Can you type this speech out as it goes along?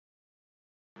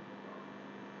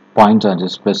Point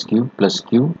charges plus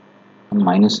Q and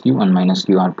minus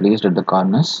Q are placed at the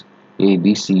corners A,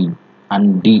 B, C and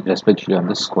D respectively of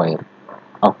the square.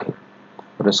 Okay.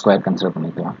 ஒரு square consider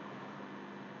பண்ணிக்கலாம்.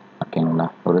 ஓகேங்களா,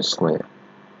 ஒரு square.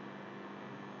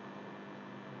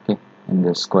 Okay,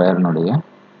 இந்த ஸ்கொயர்னுடைய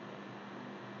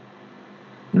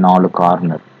 4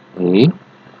 corner A,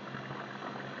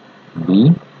 B,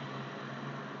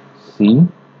 C,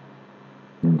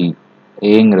 D.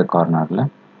 ஏங்கிற கார்னரில்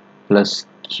plus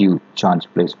Q charge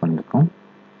place பண்ணியிருக்கோம்.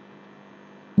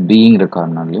 Bங்கிற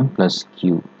கார்னர்லையும் plus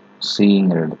Q,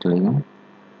 Cங்கிற இடத்துலையும்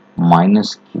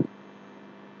minus Q,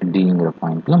 Dங்கிற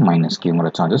பாயிண்ட்ல மைனஸ் Qங்கிற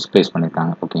சார்ஜஸ் பிளேஸ்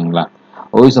பண்ணியிருக்காங்க. ஓகேங்களா.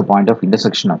 O is the point of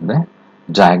intersection of the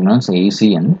diagonals AC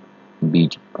and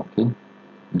BD. Okay,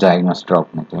 diagonals draw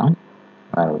பண்ணிக்கலாம்.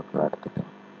 வேற ஒரு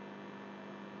எடுத்துக்கலாம்.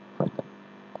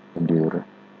 இப்படி ஒரு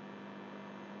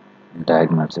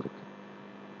diagonals இருக்கு.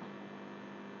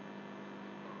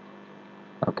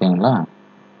 ஓகேங்களா.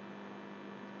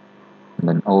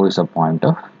 Then O is a point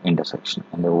of intersection.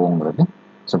 இந்த Oங்கிறது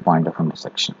is a point of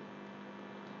intersection.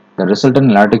 The resultant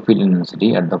electric field intensity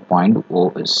at the point O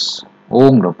is.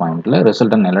 Oங்கிற பாயிண்ட்ல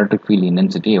resultant electric field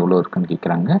intensity எவ்வளோ இருக்குன்னு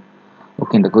கேட்குறாங்க.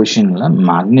 ஓகே, இந்த கொஷின்ல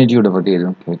மேக்னிடியூட பற்றி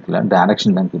எதுவும் கேட்கல,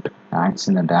 டைரக்ஷன் தான் கேட்டிருக்காங்க. Acts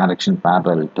in direction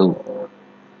parallel to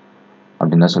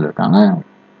அப்படின்னு தான் சொல்லியிருக்காங்க.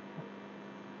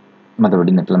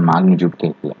 மற்றபடி இந்த இடத்துல மேக்னிடியூட்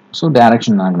கேட்கல. ஸோ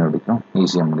டைரக்ஷன் தான் கண்டுபிடிக்கிறோம்,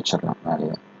 ஈஸியாக முடிச்சிடலாம்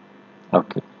வேலையை.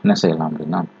 ஓகே, என்ன செய்யலாம்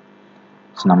அப்படின்னா,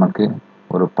 நமக்கு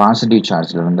ஒரு பாசிட்டிவ்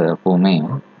சார்ஜில் இருந்து எப்போவுமே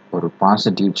ஒரு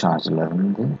பாசிட்டிவ் சார்ஜில்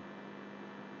இருந்து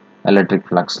electric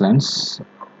flux lines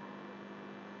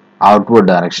outward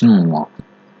direction move ஆகும்.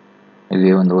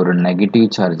 இதுவே வந்து ஒரு நெகட்டிவ்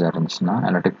சார்ஜாக இருந்துச்சுன்னா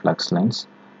எலக்ட்ரிக் ஃப்ளக்ஸ் லைன்ஸ்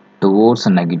டுவோர்ட்ஸ்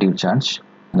அ நெகட்டிவ் சார்ஜ்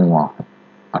மூவ் ஆகும்.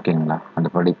 ஓகேங்களா.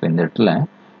 அதுபடி இப்போ இந்த இடத்துல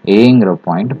ஏங்கிற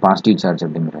பாயிண்ட் பாசிட்டிவ் சார்ஜ்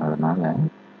அப்படிங்கிறதுனால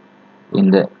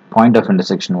இந்த பாயிண்ட் ஆஃப்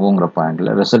இன்டர்செக்ஷன் ஓங்கிற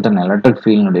பாயிண்ட்ல ரிசல்டன் எலக்ட்ரிக்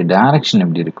ஃபீல்டுடைய டைரக்ஷன்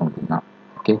எப்படி இருக்கும் அப்படின்னா,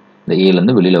 ஓகே, இந்த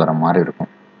ஏலேருந்து வெளியில் வர மாதிரி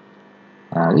இருக்கும்.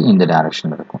 அதாவது இந்த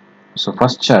டைரக்ஷன் இருக்கும். ஸோ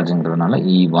ஃபர்ஸ்ட் சார்ஜுங்கிறதுனால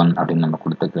E1 அப்படின்னு நம்ம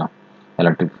கொடுத்துக்கலாம்.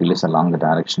 Electric field is along the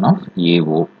direction of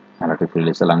AO. Electric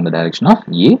field is along the direction of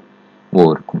AO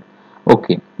இருக்கும்.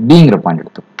 ஓகே, பிங்கிற பாயிண்ட்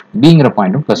எடுத்து, பிங்கிற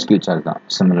பாயிண்ட்டும் ப்ளஸ் Q சார்ஜ் தான்,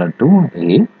 சிமிலர் டு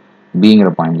A. பிங்கிற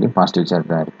பாயிண்ட்லேயும் பாசிட்டிவ் சார்ஜ்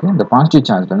தான் இருக்குது. இந்த பாசிட்டிவ்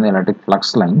சார்ஜ் வந்து எலக்ட்ரிக்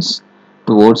ஃப்ளக்ஸ் லைன்ஸ்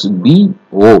டுவோர்ட்ஸ்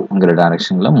BOங்கிற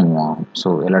டைரக்ஷனில் மூவ் ஆகும். So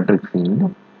electric field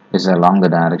is along the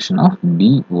direction of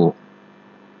BO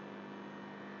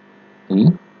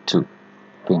E2.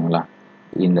 ஓகேங்களா.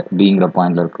 இந்த பிங்கிற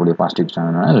பாயிண்ட்ல இருக்கக்கூடிய பாசிட்டிவ்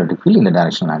சார்ஜ் எலக்ட்ரிக் ஃபீல்டு இந்த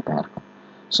டைரக்ஷன் ஆக்டாக இருக்கும்.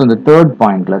 ஸோ இந்த தேர்ட்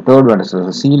பாயிண்ட்ல தேர்ட்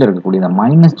வேர்டஸ்ல சியில் இருக்கக்கூடிய இந்த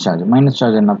மைனஸ்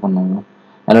சார்ஜ் என்ன பண்ணுவோம்,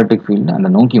 எலக்ட்ரிக் ஃபீல்டு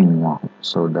அந்த நோக்கி மூவ் ஆகும்.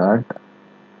 ஸோ தட்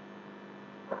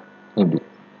எப்படி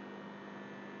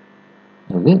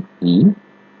இது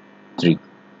E3.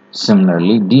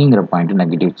 Similarly டிங்கிற point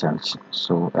negative charge,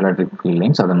 so electric field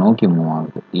lines அதை நோக்கி மூவ்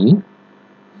ஆகுது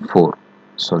E4.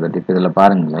 ஸோ தட் இப்போ இதில்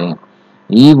பாருங்களேன்,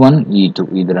 E1 E2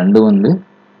 இது ரெண்டும் வந்து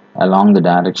along the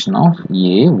direction of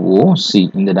AOC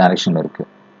இந்த டைரக்ஷன்ல இருக்கு.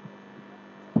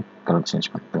 கலர் சேஞ்ச்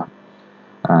பண்ணிக்கலாம்.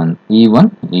 and E1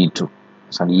 E2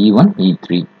 sorry E1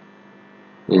 E3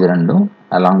 இது ரெண்டும்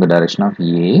along the direction of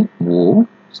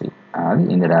AOC, அது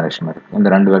இந்த டைரக்ஷன்ல இருக்கு. இந்த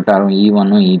ரெண்டு வெக்டாரும்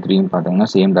E1ம் E3யும் பார்த்தீங்கன்னா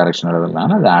சேம் டைரக்ஷன்ல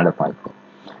இருக்கிறதுனால அது ஆட் அப் ஆகிடும்.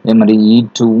 அதே மாதிரி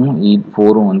E2ம்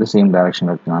E4ம் வந்து சேம்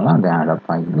டைரக்ஷன்ல இருக்கிறதுனால அது ஆட் அப்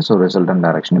ஆகிடுது. ஸோ ரிசல்டன்ட்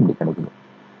டைரக்ஷன் இப்படி கிடைக்குது.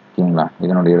 ஓகேங்களா.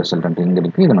 இதனுடைய ரிசல்டன்ட் இங்கே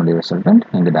இருக்கு, இதனுடைய ரிசல்டன்ட்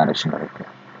இந்த டைரக்ஷன்ல இருக்கு.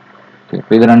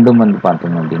 இப்போ இது ரெண்டும் வந்து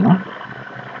பார்த்தீங்க அப்படின்னா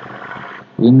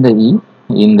இந்த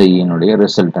இந்த ஈனுடைய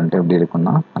ரிசல்டன்ட் எப்படி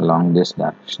இருக்குன்னா along this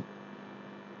direction.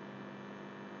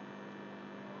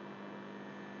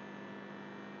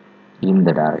 இந்த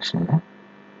டைரக்ஷன்ல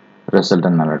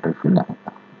ரிசல்டன்ட் எலக்ட்ரிக் ஃபீல்ட்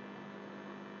ஆகும்.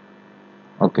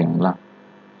 ஓகேங்களா.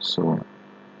 So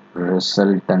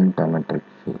resultant electric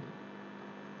field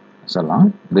is along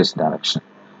this direction.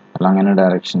 along என்ன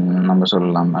டைரக்ஷன் நம்ம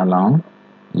சொல்லலாம், along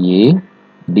A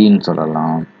Dன்னு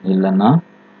சொல்லலாம், இல்லைன்னா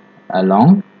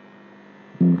along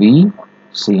B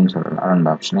Cன்னு சொல்லலாம். ரெண்டு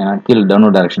ஆப்ஷன். ஏன்னா கீழே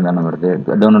டவுன்வர்ட் டைரக்ஷன் தானே வருது.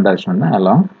 டவுன்வர்ட் டைரக்ஷன் வந்து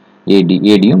along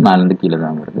ஏடியும் மேலேருந்து கீழே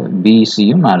தான் வருது,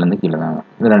 பிசியும் மேலேருந்து கீழே தான்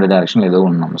வருது. இது ரெண்டு டைரக்ஷன் ஏதோ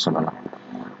ஒன்று நம்ம சொல்லலாம்.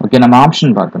 ஓகே, நம்ம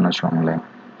ஆப்ஷன் பார்த்தோம்னு வச்சுக்கோங்களேன்.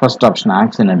 First option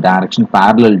aux in direction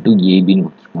parallel to ஏபின்னு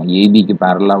கொடுத்துருக்கோம். ஏபிக்கு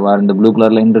பேரலாவா இந்த ப்ளூ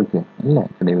கலர் லைன் இருக்கு, இல்லை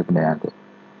கிடையவே கிடையாது.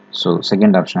 So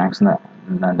second option aux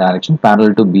in direction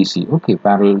parallel to PC. Okay,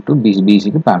 parallel to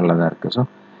பிசிக்கு பேரலாக தான் இருக்குது. ஸோ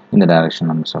இந்த டைரக்ஷன்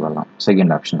நம்ம சொல்லலாம்.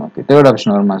 Second option. Okay, third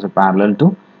option வருமா, parallel to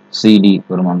சிடி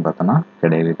வருமானு பார்த்தோன்னா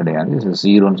கிடையவே கிடையாது. இது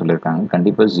ஜீரோன்னு சொல்லியிருக்காங்க,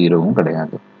 கண்டிப்பாக ஜீரோவும்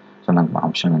கிடையாது. ஸோ நம்ம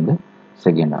ஆப்ஷன் வந்து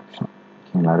செகண்ட் ஆப்ஷன்.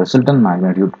 ஓகேங்களா. Resultant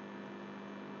magnitude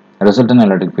resultant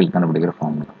electric field கண்டுபிடிக்கிற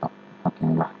ஃபார்முலா தான்.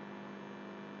 ஓகேங்களா.